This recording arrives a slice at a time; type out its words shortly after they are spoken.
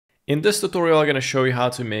In this tutorial, I'm going to show you how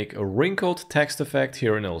to make a wrinkled text effect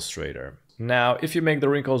here in Illustrator. Now, if you make the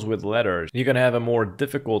wrinkles with letters, you're going to have a more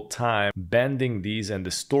difficult time bending these and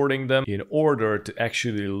distorting them in order to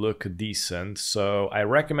actually look decent. So I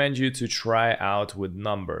recommend you to try out with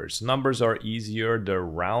numbers. Numbers are easier, they're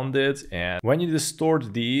rounded, and when you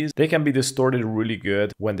distort these, they can be distorted really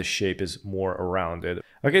good when the shape is more rounded.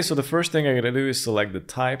 Okay, so the first thing I'm going to do is select the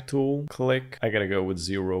type tool, click, I got to go with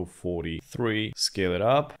 0.43, scale it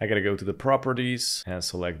up. I got to go to the properties and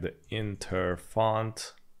select the inter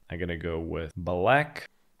font. I'm gonna go with black,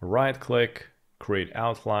 right click, create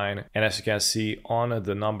outline. And as you can see on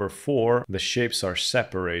the number 4, the shapes are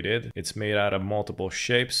separated. It's made out of multiple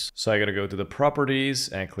shapes. So I gotta go to the properties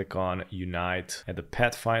and click on unite at the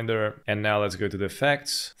pathfinder. And now let's go to the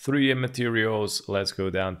effects, 3D materials. Let's go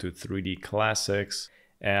down to 3D classics.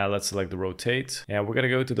 And let's select the rotate. And we're gonna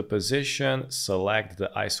go to the position, select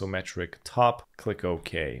the isometric top, click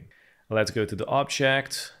OK. Let's go to the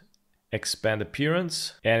object, expand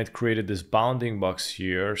appearance, and it created this bounding box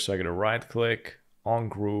here. So I gotta right click, on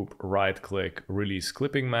group, right click, release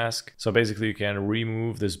clipping mask. So basically you can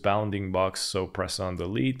remove this bounding box, so press on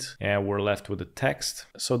delete, and we're left with the text.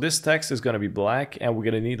 So this text is gonna be black, and we're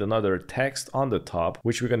gonna need another text on the top,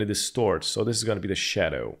 which we're gonna distort. So this is gonna be the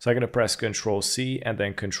shadow. So I'm gonna press Ctrl C and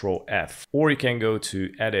then Ctrl F. Or you can go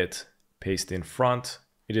to edit, paste in front.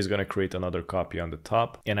 It is gonna create another copy on the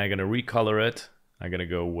top, and I'm gonna recolor it. I'm gonna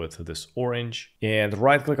go with this orange and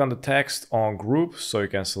right click on the text on group so you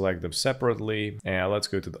can select them separately. And let's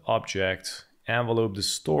go to the object, envelope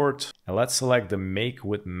distort, and let's select the make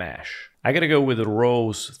with mesh. I gotta go with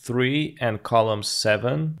rows 3 and columns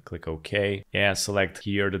 7, click OK, and select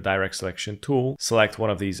here the direct selection tool. Select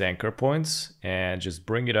one of these anchor points and just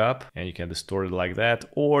bring it up, and you can distort it like that,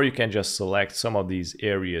 or you can just select some of these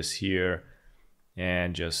areas here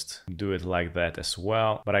and just do it like that as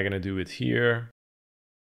well. But I'm gonna do it here.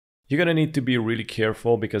 You're gonna need to be really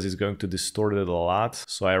careful because it's going to distort it a lot.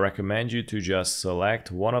 So I recommend you to just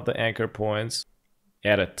select one of the anchor points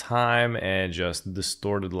at a time and just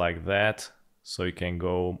distort it like that so you can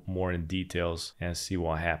go more in details and see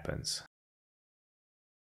what happens.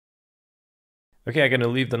 Okay, I'm gonna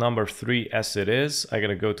leave the number 3 as it is. I'm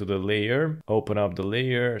gonna go to the layer, open up the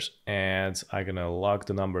layers, and I'm gonna lock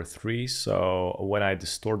the number 3. So when I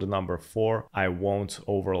distort the number 4, I won't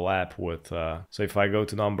overlap with, so if I go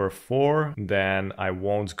to number 4, then I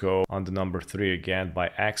won't go on the number 3 again by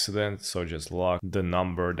accident. So just lock the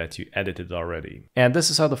number that you edited already. And this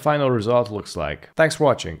is how the final result looks like. Thanks for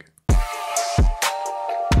watching.